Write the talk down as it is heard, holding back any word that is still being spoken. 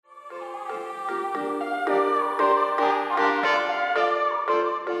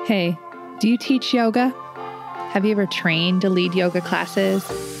Hey, do you teach yoga? Have you ever trained to lead yoga classes,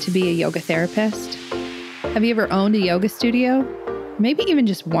 to be a yoga therapist? Have you ever owned a yoga studio? Maybe even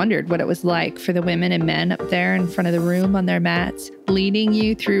just wondered what it was like for the women and men up there in front of the room on their mats, leading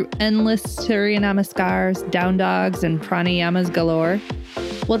you through endless Surya Namaskars, down dogs, and pranayamas galore?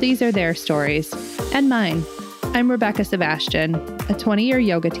 Well, these are their stories, and mine. I'm Rebecca Sebastian, a 20-year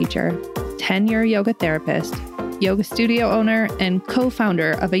yoga teacher, 10-year yoga therapist, yoga studio owner, and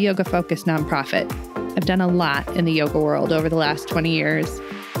co-founder of a yoga-focused nonprofit. I've done a lot in the yoga world over the last 20 years,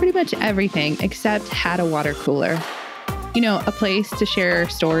 pretty much everything except had a water cooler. You know, a place to share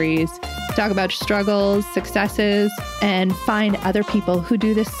stories, talk about struggles, successes, and find other people who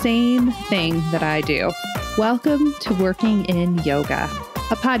do the same thing that I do. Welcome to Working in Yoga,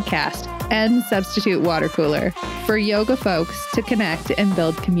 a podcast and substitute water cooler for yoga folks to connect and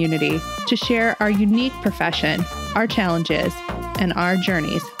build community, to share our unique profession, our challenges, and our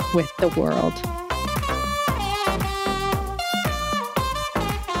journeys with the world.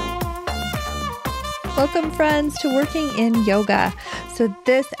 Welcome, friends, to Working in Yoga. So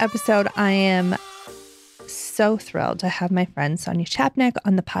this episode, I am so thrilled to have my friend Sonia Chapnick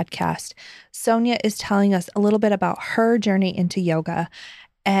on the podcast. Sonia is telling us a little bit about her journey into yoga.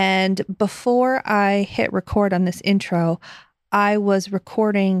 And before I hit record on this intro, I was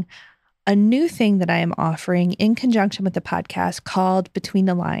recording a new thing that I am offering in conjunction with the podcast called Between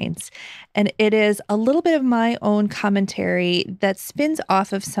the Lines. And it is a little bit of my own commentary that spins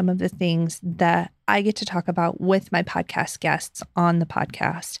off of some of the things that I get to talk about with my podcast guests on the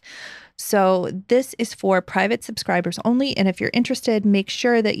podcast. So this is for private subscribers only. And if you're interested, make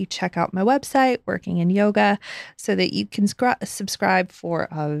sure that you check out my website, Working in Yoga, so that you can subscribe for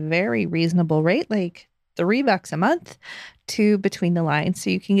a very reasonable rate, like $3 a month, to Between the Lines, so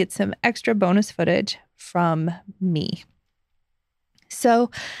you can get some extra bonus footage from me.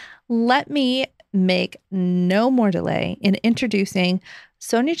 So let me make no more delay in introducing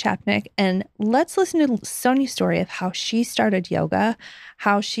Sonia Chapnick, and let's listen to Sonia's story of how she started yoga,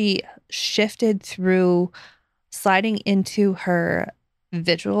 how she shifted through sliding into her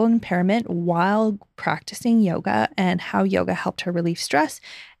visual impairment while practicing yoga, and how yoga helped her relieve stress,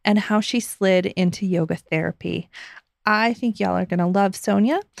 and how she slid into yoga therapy. I think y'all are going to love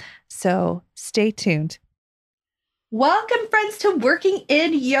Sonia, so stay tuned. Welcome, friends, to Working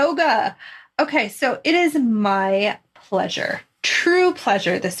in Yoga. Okay, so it is my pleasure, true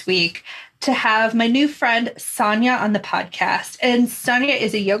pleasure this week to have my new friend Sonia on the podcast. And Sonia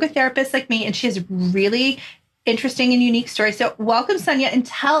is a yoga therapist like me, and she has really interesting and unique story. So welcome, Sonia, and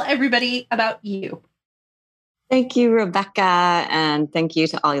tell everybody about you. Thank you, Rebecca. And thank you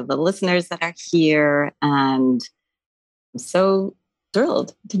to all of the listeners that are here. And I'm so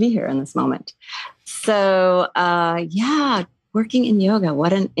thrilled to be here in this moment. So, working in yoga,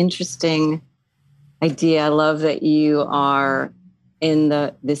 what an interesting idea. I love that you are in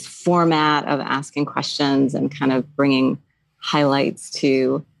this format of asking questions and kind of bringing highlights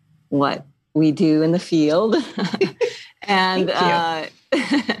to what we do in the field. And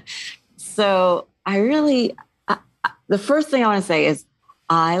so the first thing I want to say is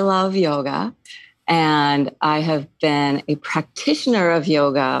I love yoga, and I have been a practitioner of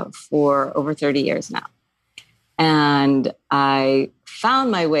yoga for over 30 years now. And I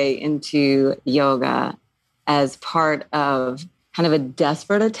found my way into yoga as part of kind of a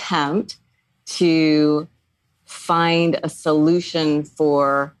desperate attempt to find a solution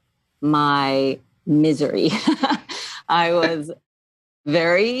for my misery. I was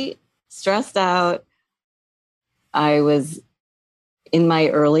very stressed out. I was in my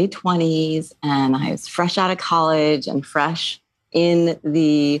early 20s, and I was fresh out of college and fresh in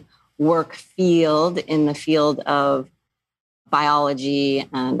the work field, in the field of biology.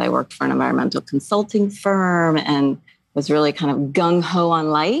 And I worked for an environmental consulting firm and was really kind of gung-ho on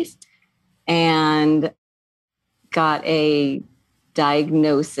life, and got a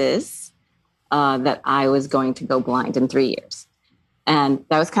diagnosis that I was going to go blind in 3 years. And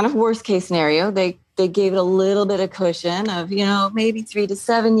that was kind of worst case scenario. They gave it a little bit of cushion of, maybe 3 to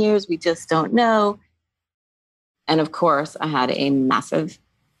 7 years. We just don't know. And of course, I had a massive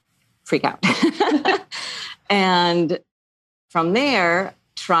freak out. And from there,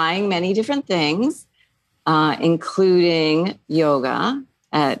 trying many different things, including yoga,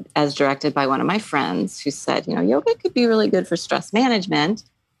 as directed by one of my friends who said, yoga could be really good for stress management.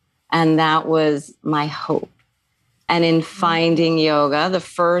 And that was my hope. And in finding yoga, the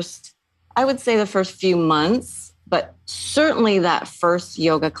first few months, but certainly that first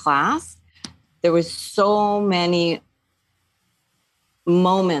yoga class, there was so many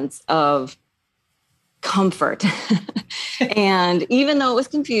moments of comfort. And even though it was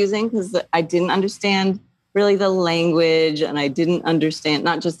confusing because I didn't understand really the language, and I didn't understand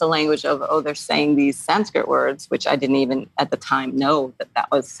not just the language of, oh, they're saying these Sanskrit words, which I didn't even at the time know that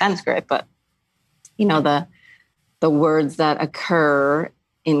that was Sanskrit, but the words that occur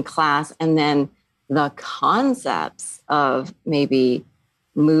in class, and then the concepts of maybe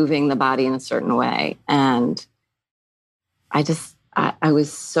moving the body in a certain way. And I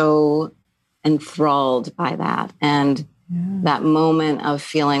was so enthralled by that. And that moment of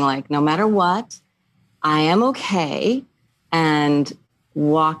feeling like no matter what, I am okay, and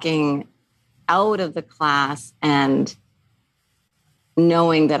walking out of the class and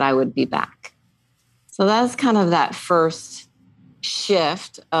knowing that I would be back. So that's kind of that first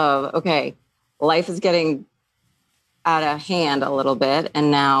shift of, okay, life is getting out of hand a little bit.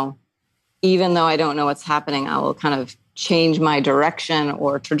 And now, even though I don't know what's happening, I will kind of change my direction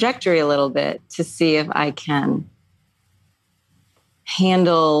or trajectory a little bit to see if I can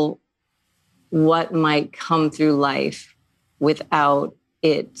handle what might come through life without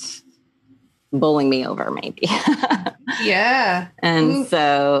it bowling me over, maybe. Yeah. And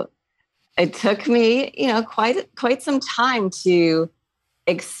so it took me, quite some time to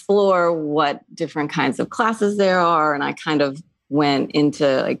explore what different kinds of classes there are. And I kind of went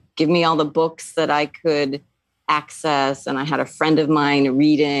into like, give me all the books that I could access. And I had a friend of mine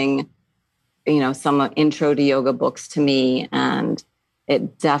reading, some intro to yoga books to me. And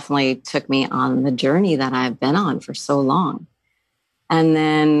it definitely took me on the journey that I've been on for so long. And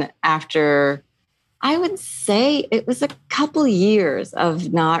then after, I would say it was a couple years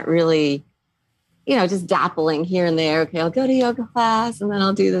of not really, just dappling here and there. Okay, I'll go to yoga class and then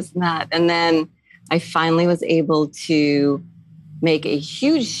I'll do this and that. And then I finally was able to make a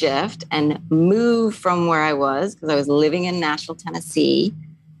huge shift and move from where I was, because I was living in Nashville, Tennessee.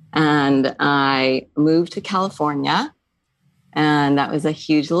 And I moved to California. And that was a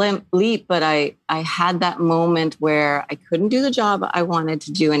huge leap. But I had that moment where I couldn't do the job I wanted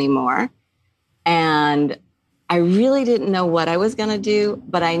to do anymore. And I really didn't know what I was going to do,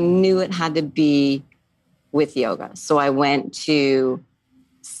 but I knew it had to be with yoga. So I went to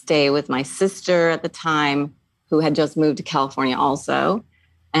stay with my sister at the time, who had just moved to California also.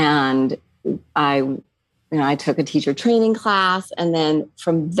 And I took a teacher training class. And then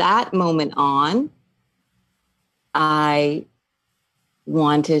from that moment on, I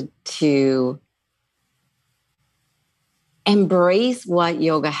wanted to embrace what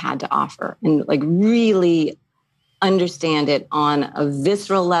yoga had to offer and like really understand it on a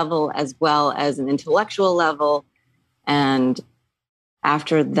visceral level as well as an intellectual level. And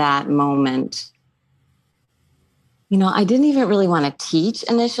after that moment, I didn't even really want to teach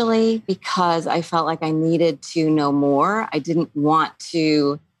initially because I felt like I needed to know more. I didn't want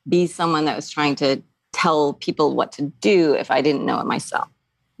to be someone that was trying to tell people what to do if I didn't know it myself.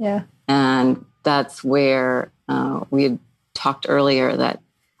 Yeah. And that's where we had talked earlier that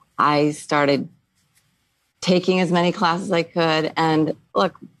I started taking as many classes as I could. And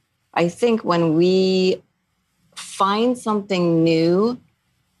look, I think when we find something new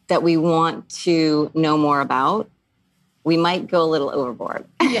that we want to know more about, we might go a little overboard.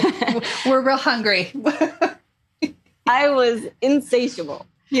 Yeah, we're real hungry. I was insatiable.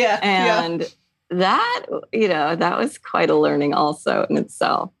 Yeah. And that was quite a learning also in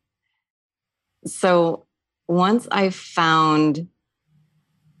itself. So once I found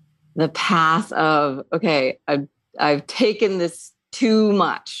the path of, okay, I've taken this too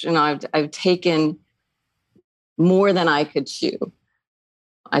much, I've taken more than I could chew,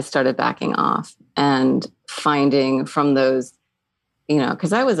 I started backing off and finding from those,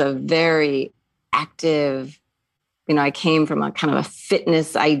 because I was a very active, I came from a kind of a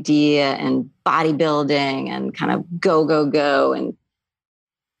fitness idea and bodybuilding and kind of go, go, go. And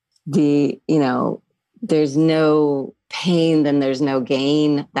there's no pain, then there's no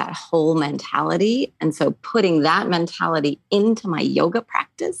gain, that whole mentality. And so putting that mentality into my yoga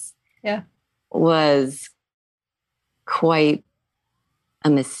practice was quite a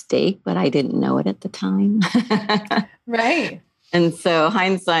mistake, but I didn't know it at the time. Right. And so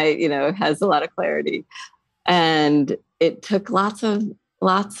hindsight, has a lot of clarity. And it took lots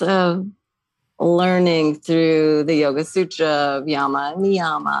of learning through the Yoga Sutra of Yama and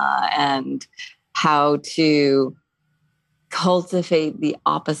Niyama and how to cultivate the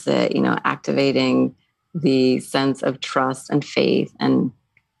opposite, activating the sense of trust and faith and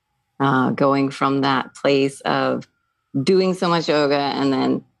going from that place of doing so much yoga and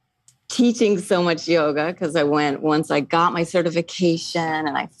then teaching so much yoga, because once I got my certification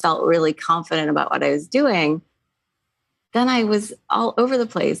and I felt really confident about what I was doing, then I was all over the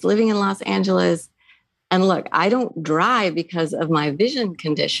place, living in Los Angeles, And look, I don't drive because of my vision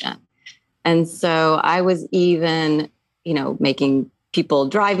condition. And so I was even, making people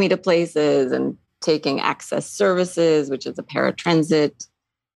drive me to places and taking Access Services, which is a paratransit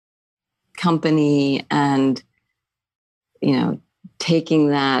company, and, taking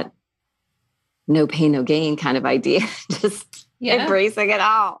that no pain, no gain kind of idea, just embracing it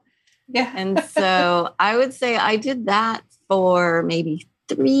all. Yeah. And so I would say I did that for maybe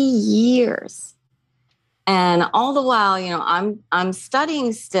 3 years. And all the while, I'm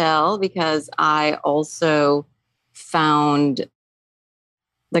studying still, because I also found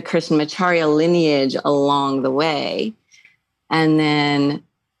the Krishnamacharya lineage along the way, and then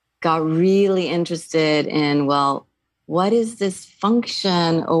got really interested in, well, what is this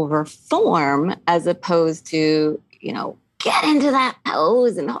function over form, as opposed to, get into that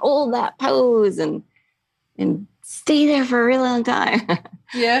pose and hold that pose and stay there for a really long time.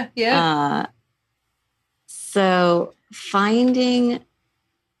 Yeah. So finding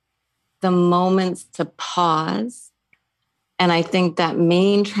the moments to pause. And I think that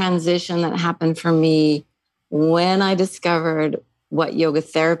main transition that happened for me when I discovered what yoga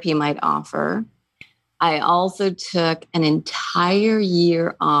therapy might offer, I also took an entire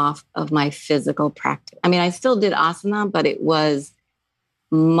year off of my physical practice. I mean, I still did asana, but it was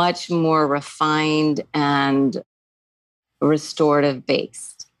much more refined and restorative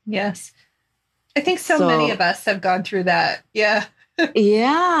based. Yes. I think so many of us have gone through that. Yeah.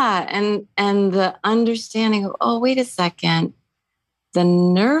 Yeah. And the understanding of, oh, wait a second, the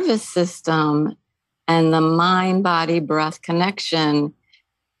nervous system and the mind, body, breath connection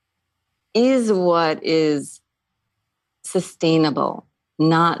is what is sustainable,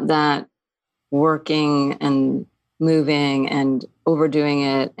 not that working and moving and overdoing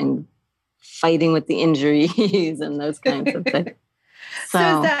it and fighting with the injuries and those kinds of things. So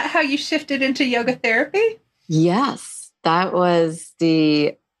is that how you shifted into yoga therapy? Yes, that was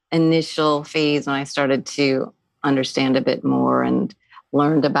the initial phase when I started to understand a bit more and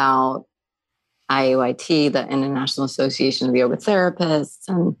learned about IAYT, the International Association of Yoga Therapists,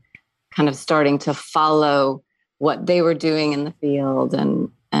 and kind of starting to follow what they were doing in the field, and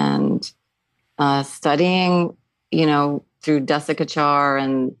studying, through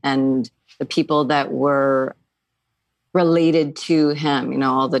Desikachar and the people that were related to him,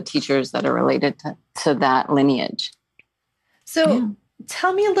 all the teachers that are related to that lineage. So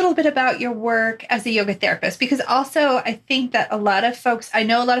tell me a little bit about your work as a yoga therapist, because also I think that I know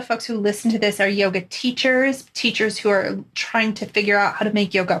a lot of folks who listen to this are yoga teachers who are trying to figure out how to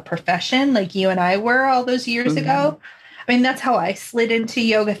make yoga a profession, like you and I were all those years ago. I mean, that's how I slid into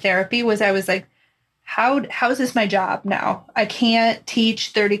yoga therapy. I was like, how is this my job now? I can't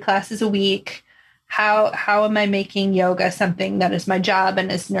teach 30 classes a week. How am I making yoga something that is my job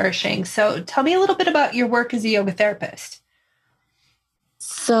and is nourishing? So tell me a little bit about your work as a yoga therapist.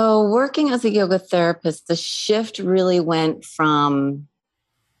 So working as a yoga therapist, the shift really went from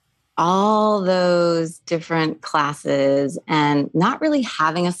all those different classes and not really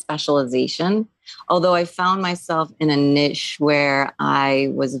having a specialization, although I found myself in a niche where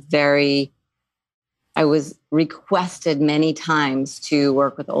I was requested many times to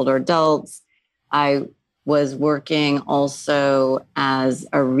work with older adults. I was working also as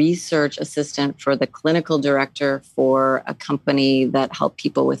a research assistant for the clinical director for a company that helped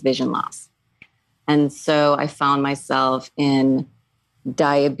people with vision loss. And so I found myself in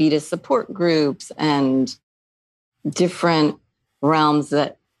diabetes support groups and different realms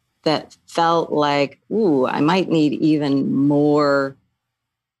that felt like, ooh, I might need even more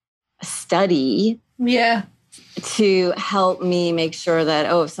study. Yeah. To help me make sure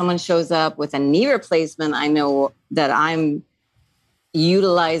that, if someone shows up with a knee replacement, I know that I'm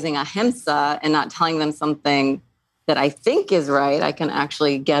utilizing ahimsa and not telling them something that I think is right. I can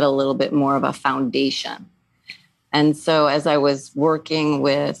actually get a little bit more of a foundation. And so as I was working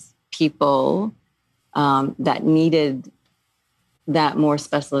with people that needed that more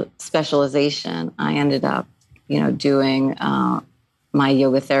specialization, I ended up, doing my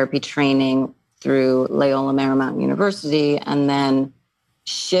yoga therapy training through Loyola Marymount University, and then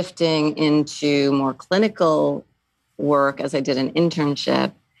shifting into more clinical work as I did an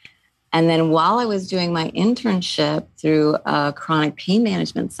internship. And then while I was doing my internship through a chronic pain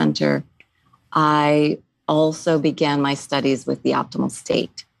management center, I also began my studies with the Optimal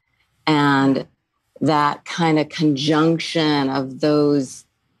State. And that kind of conjunction of those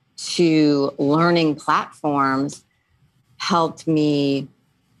two learning platforms helped me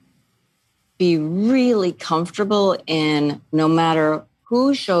be really comfortable in, no matter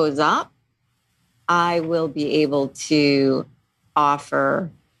who shows up, I will be able to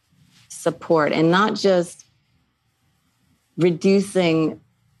offer support and not just reducing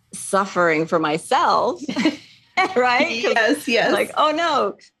suffering for myself, right? Yes. Like, oh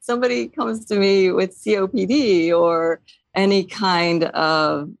no, somebody comes to me with COPD or any kind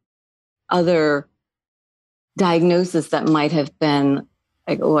of other diagnosis that might have been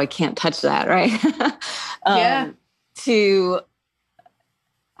like, oh, I can't touch that, right? To,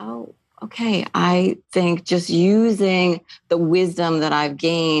 oh, okay, I think just using the wisdom that I've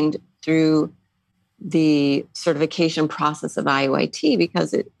gained through the certification process of IUIT,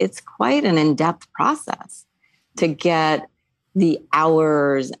 because it's quite an in-depth process to get the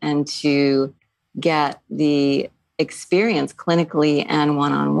hours and to get the experience clinically and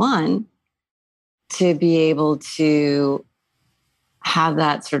one-on-one to be able to have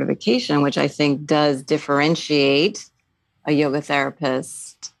that certification, which I think does differentiate a yoga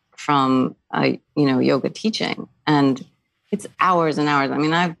therapist from yoga teaching. And it's hours and hours. I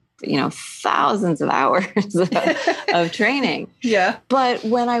mean, I've thousands of hours of training. Yeah. But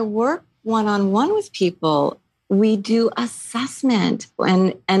when I work one-on-one with people, we do assessment,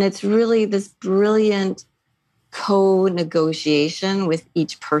 and it's really this brilliant co-negotiation with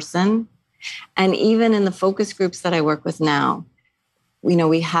each person. And even in the focus groups that I work with now,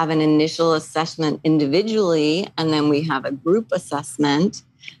 we have an initial assessment individually, and then we have a group assessment.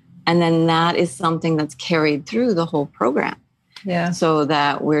 And then that is something that's carried through the whole program. Yeah. So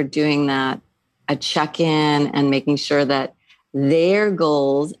that we're doing that, a check-in, and making sure that their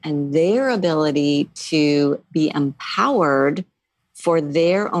goals and their ability to be empowered for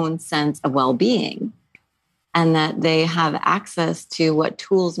their own sense of well-being, and that they have access to what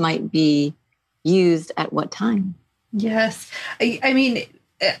tools might be used at what time. Yes. I mean,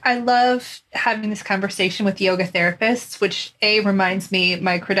 I love having this conversation with yoga therapists, which reminds me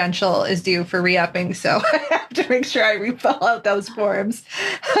my credential is due for re-upping. So I have to make sure I refill out those forms.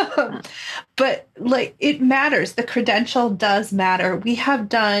 But it matters. The credential does matter. We have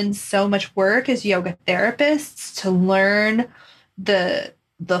done so much work as yoga therapists to learn the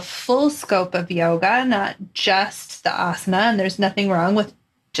full scope of yoga, not just the asana. And there's nothing wrong with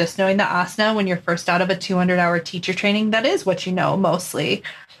just knowing the asana when you're first out of a 200-hour teacher training. That is what you know mostly.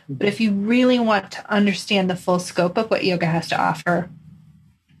 But if you really want to understand the full scope of what yoga has to offer,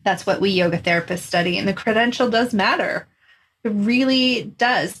 that's what we yoga therapists study. And the credential does matter. It really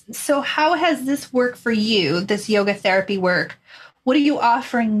does. So how has this worked for you, this yoga therapy work? What are you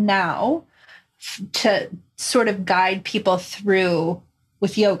offering now to sort of guide people through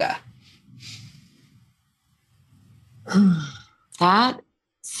with yoga?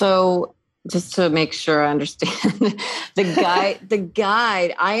 So just to make sure I understand, the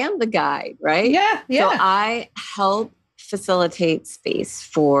guide, I am the guide, right? Yeah. So I help facilitate space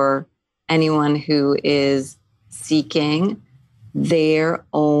for anyone who is seeking their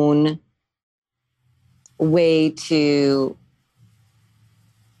own way to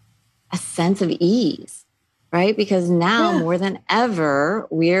a sense of ease, right? Because now more than ever,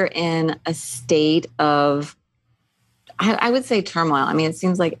 we're in a state of, I would say, turmoil. I mean, it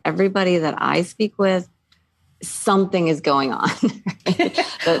seems like everybody that I speak with, something is going on.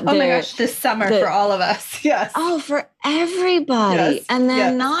 Oh my gosh, this summer for all of us. Yes. Oh, for everybody. Yes. And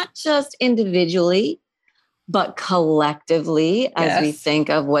then not just individually, but collectively, as we think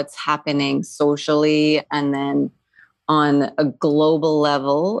of what's happening socially and then on a global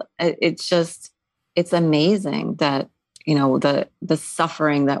level. It's amazing that, the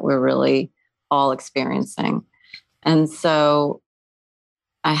suffering that we're really all experiencing. And so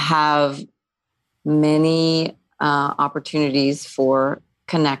I have many opportunities for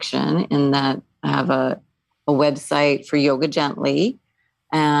connection in that I have a website for Yoga Gently.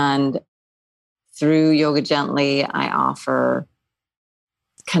 And through Yoga Gently, I offer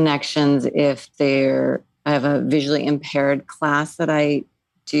connections if I have a visually impaired class that I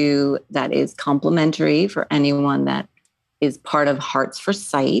do that is complimentary for anyone that is part of Hearts for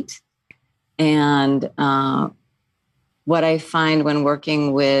Sight. And what I find when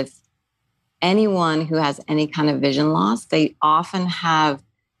working with anyone who has any kind of vision loss, they often have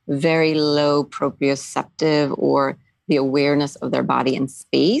very low proprioceptive or the awareness of their body in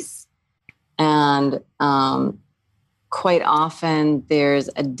space. And quite often there's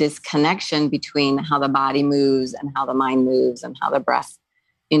a disconnection between how the body moves and how the mind moves and how the breath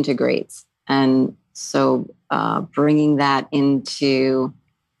integrates. And so bringing that into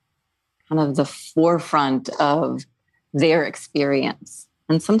kind of the forefront of their experience.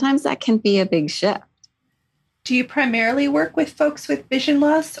 And sometimes that can be a big shift. Do you primarily work with folks with vision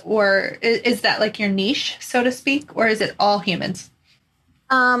loss, or is that like your niche, so to speak, or is it all humans?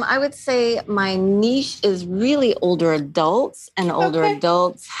 I would say my niche is really older adults, and older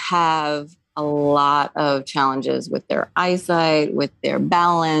adults have a lot of challenges with their eyesight, with their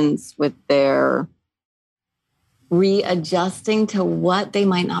balance, with their readjusting to what they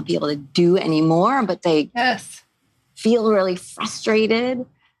might not be able to do anymore, but they feel really frustrated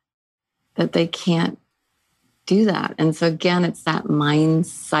that they can't do that. And so again, it's that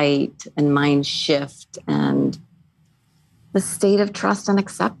mindset and mind shift and the state of trust and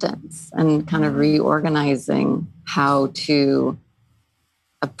acceptance and kind of reorganizing how to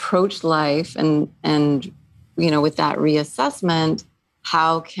approach life and with that reassessment,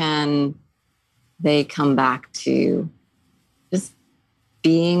 how can they come back to just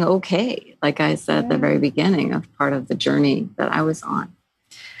being okay? Like I said at the very beginning of part of the journey that I was on.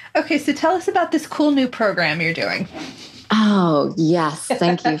 Okay, so tell us about this cool new program you're doing. Oh, yes.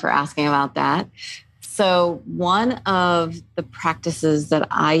 Thank you for asking about that. So one of the practices that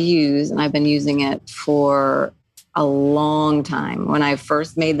I use, and I've been using it for a long time, when I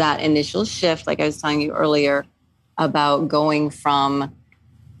first made that initial shift, like I was telling you earlier, about going from,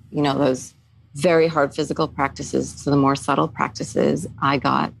 those very hard physical practices to the more subtle practices, I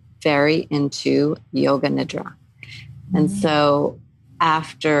got very into yoga nidra. And so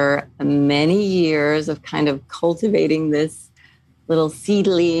after many years of kind of cultivating this little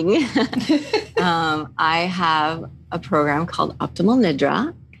seedling, I have a program called Optimal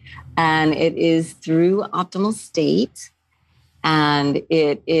Nidra, and it is through Optimal State, and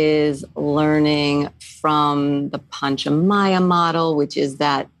it is learning from the Panchamaya model, which is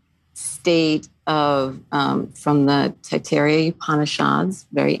that state of, from the Taittiriya Upanishads,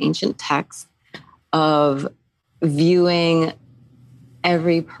 very ancient text, of viewing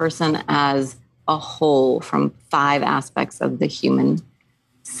every person as a whole from 5 aspects of the human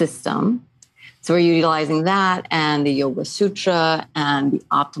system. So we're utilizing that and the Yoga Sutra and the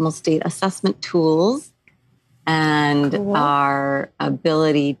optimal state assessment tools and our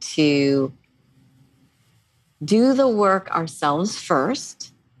ability to do the work ourselves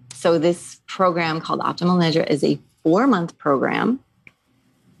first. So this program called Optimal Nidra is a 4-month program,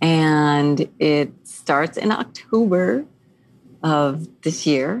 and it starts in October of this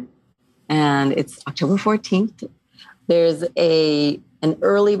year, and it's October 14th. There's an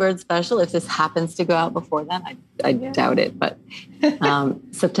early bird special if this happens to go out before then. I doubt it, but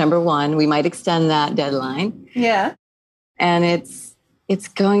September 1, we might extend that deadline. Yeah. And it's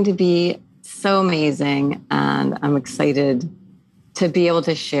going to be so amazing, and I'm excited to be able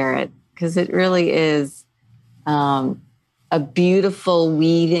to share it because it really is a beautiful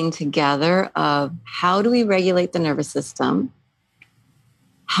weaving together of how do we regulate the nervous system?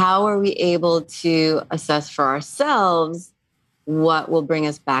 How are we able to assess for ourselves what will bring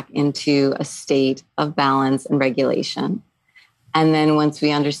us back into a state of balance and regulation? And then once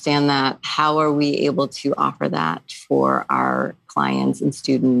we understand that, how are we able to offer that for our clients and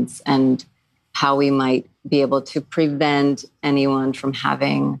students, and how we might be able to prevent anyone from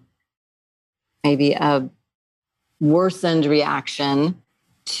having maybe a worsened reaction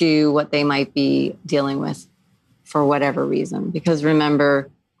to what they might be dealing with for whatever reason. Because remember,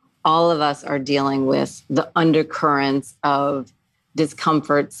 all of us are dealing with the undercurrents of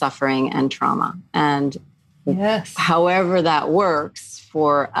discomfort, suffering, and trauma. And however that works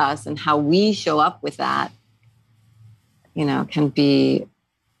for us and how we show up with that, can be,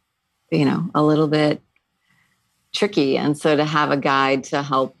 a little bit tricky. And so to have a guide to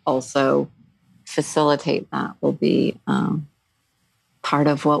help also facilitate that will be part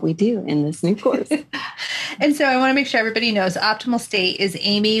of what we do in this new course. And so I want to make sure everybody knows Optimal State is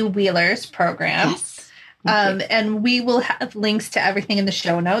Amy Wheeler's program. Yes. And we will have links to everything in the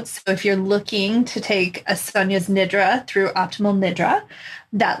show notes. So if you're looking to take a Sonia's Nidra through Optimal Nidra,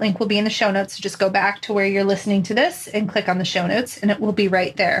 that link will be in the show notes. So just go back to where you're listening to this and click on the show notes, and it will be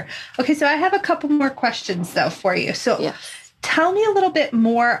right there. Okay, so I have a couple more questions, though, for you. So tell me a little bit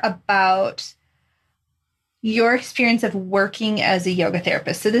more about your experience of working as a yoga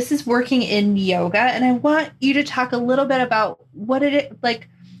therapist. So this is working in yoga, and I want you to talk a little bit about what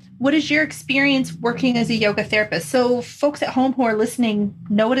is your experience working as a yoga therapist, so folks at home who are listening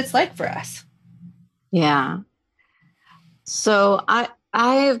know what it's like for us. Yeah. So I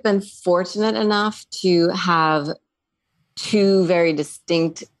have been fortunate enough to have 2 very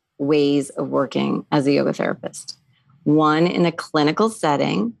distinct ways of working as a yoga therapist. One in a clinical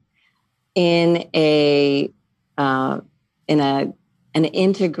setting, in an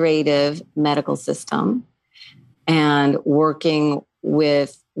integrative medical system, and working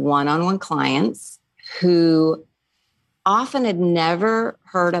with one-on-one clients who often had never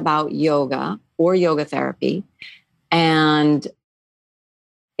heard about yoga or yoga therapy, and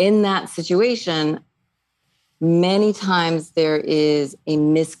in that situation, many times there is a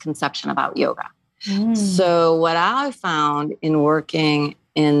misconception about yoga. So what I found in working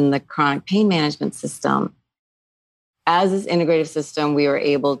in the chronic pain management system, as this integrative system, we were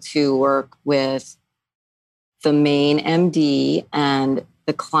able to work with the main MD and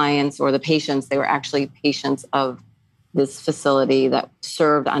the clients or the patients. They were actually patients of this facility that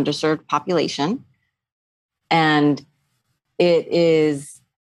served underserved population. And it is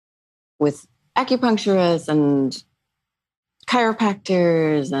with acupuncturists and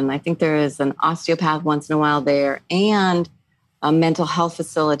chiropractors, and I think there is an osteopath once in a while there, and a mental health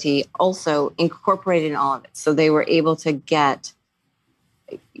facility also incorporated in all of it. So they were able to get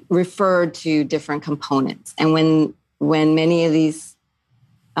referred to different components. And when many of these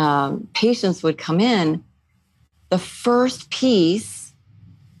patients would come in, the first piece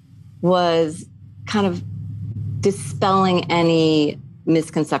was kind of dispelling any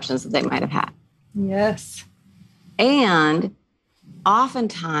misconceptions that they might have had. Yes. And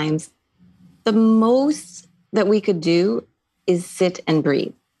oftentimes, the most that we could do is sit and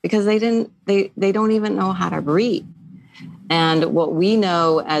breathe, because they don't even know how to breathe. And what we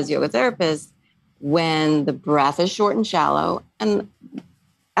know as yoga therapists, when the breath is short and shallow, and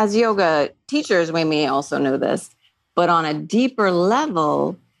as yoga teachers, we may also know this, but on a deeper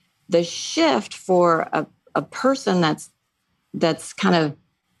level, the shift for a person that's kind of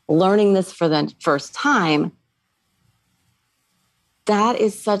learning this for the first time, that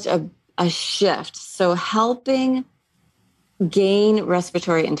is such a shift. So helping gain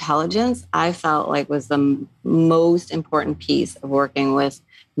respiratory intelligence, I felt like was the most important piece of working with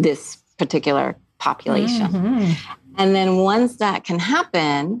this particular population. Mm-hmm. And then once that can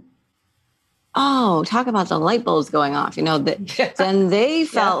happen, talk about the light bulbs going off, then they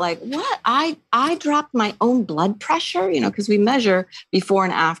felt like, what? I dropped my own blood pressure, because we measure before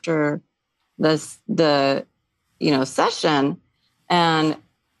and after the session. And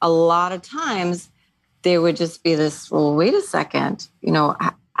a lot of times there would just be this, well, wait a second,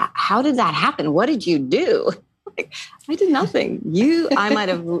 how did that happen? What did you do? Like, I did nothing. I might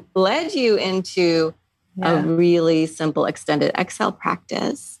have led you into a really simple extended exhale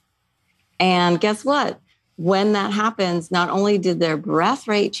practice. And guess what? When that happens, not only did their breath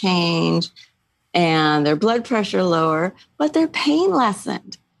rate change and their blood pressure lower, but their pain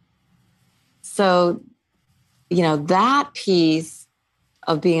lessened. So, that piece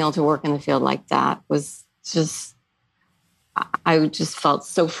of being able to work in the field like that was just, I just felt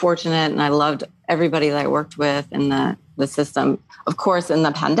so fortunate, and I loved everybody that I worked with in the system. Of course, in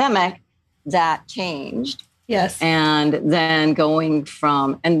the pandemic, that changed. Yes. And then going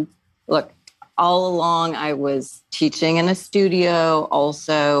from, and look, all along I was teaching in a studio,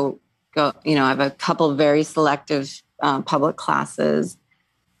 also I have a couple of very selective public classes,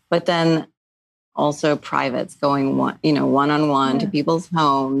 but then also privates, going one-on-one to people's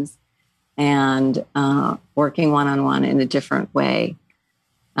homes and working one-on-one in a different way.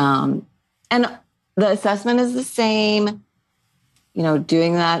 And the assessment is the same,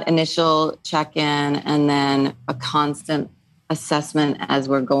 doing that initial check-in and then a constant assessment as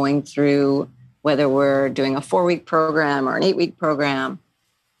we're going through, whether we're doing a 4-week program or an 8-week program.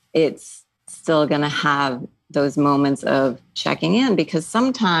 It's still going to have those moments of checking in, because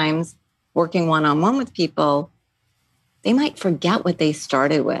sometimes working one-on-one with people, they might forget what they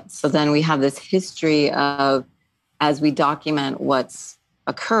started with. So then we have this history of, as we document what's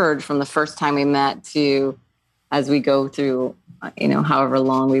occurred from the first time we met to as we go through, however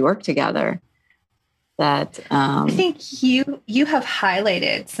long we work together, that I think you have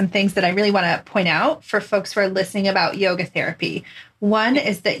highlighted some things that I really want to point out for folks who are listening about yoga therapy. One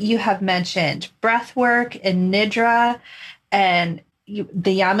is that you have mentioned breath work and nidra and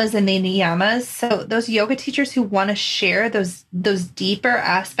the yamas and the niyamas. So those yoga teachers who want to share those deeper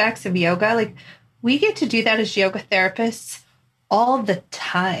aspects of yoga, like we get to do that as yoga therapists all the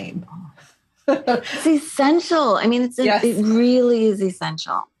time. It's essential. I mean, it really is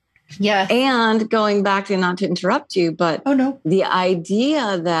essential. Yeah. And going back to, not to interrupt you, but the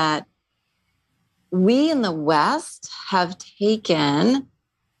idea that we in the West have taken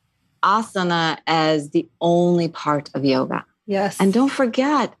asana as the only part of yoga. Yes. And don't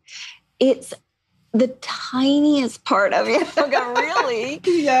forget, it's the tiniest part of yoga, really.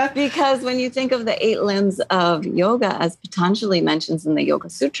 Yeah. Because when you think of the 8 limbs of yoga, as Patanjali mentions in the Yoga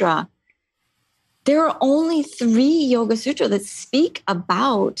Sutra, there are only 3 Yoga Sutra that speak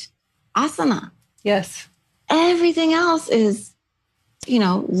about asana. Yes. Everything else is,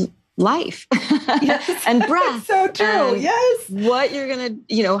 life and breath. So true. And yes. what you're going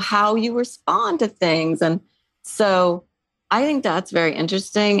to, how you respond to things. And so I think that's very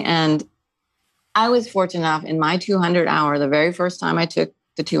interesting. And I was fortunate enough in my 200 hour, the very first time I took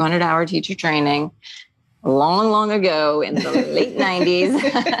the 200-hour teacher training, long, long ago in the late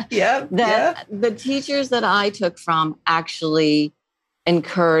 90s, the teachers that I took from actually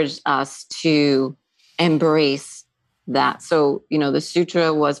encouraged us to embrace that. So, the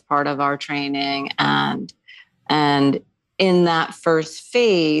sutra was part of our training. And in that first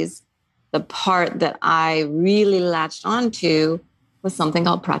phase, the part that I really latched onto was something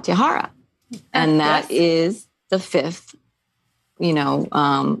called pratyahara. And that is the fifth, limb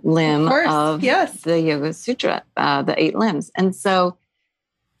of the Yoga Sutra, the 8 limbs. And so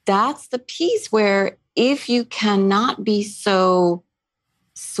that's the piece where if you cannot be so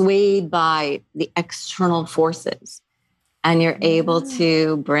swayed by the external forces and you're able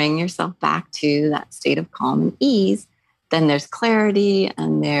to bring yourself back to that state of calm and ease, then there's clarity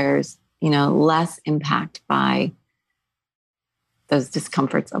and there's, less impact by those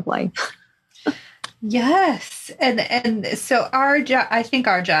discomforts of life. Yes. And so I think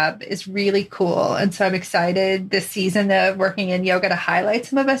our job is really cool. And so I'm excited this season of working in yoga to highlight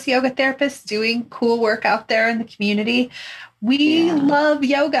some of us yoga therapists doing cool work out there in the community. We love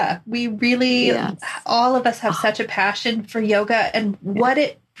yoga. We really, all of us have such a passion for yoga and what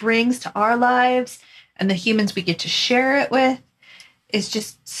it brings to our lives and the humans we get to share it with is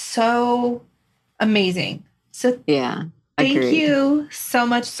just so amazing. So thank you so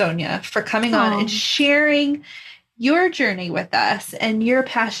much, Sonia, for coming on and sharing your journey with us and your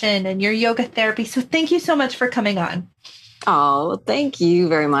passion and your yoga therapy. So thank you so much for coming on. Oh, thank you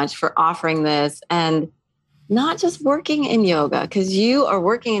very much for offering this and not just working in yoga, because you are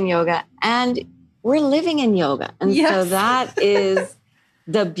working in yoga and we're living in yoga. And so that is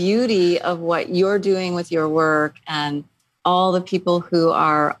the beauty of what you're doing with your work and all the people who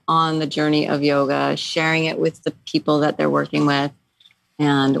are on the journey of yoga, sharing it with the people that they're working with.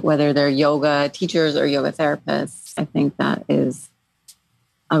 And whether they're yoga teachers or yoga therapists, I think that is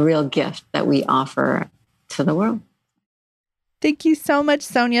a real gift that we offer to the world. Thank you so much,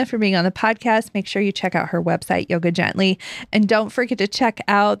 Sonia, for being on the podcast. Make sure you check out her website, Yoga Gently. And don't forget to check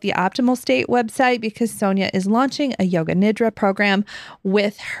out the Optimal State website because Sonia is launching a Yoga Nidra program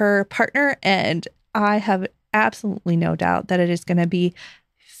with her partner. And I have absolutely no doubt that it is going to be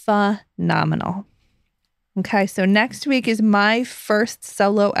phenomenal. Okay, so next week is my first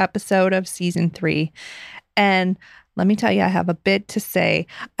solo episode of season 3. And let me tell you, I have a bit to say.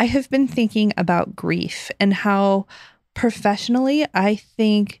 I have been thinking about grief and how professionally, I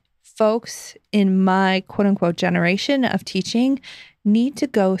think folks in my quote unquote generation of teaching need to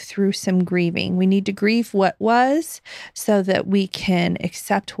go through some grieving. We need to grieve what was so that we can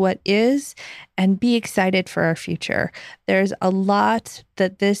accept what is and be excited for our future. There's a lot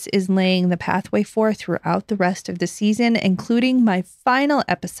that this is laying the pathway for throughout the rest of the season, including my final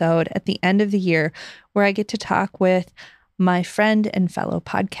episode at the end of the year, where I get to talk with my friend and fellow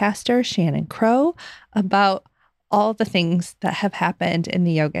podcaster, Shannon Crow, about all the things that have happened in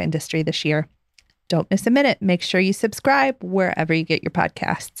the yoga industry this year. Don't miss a minute. Make sure you subscribe wherever you get your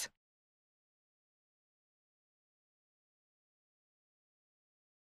podcasts.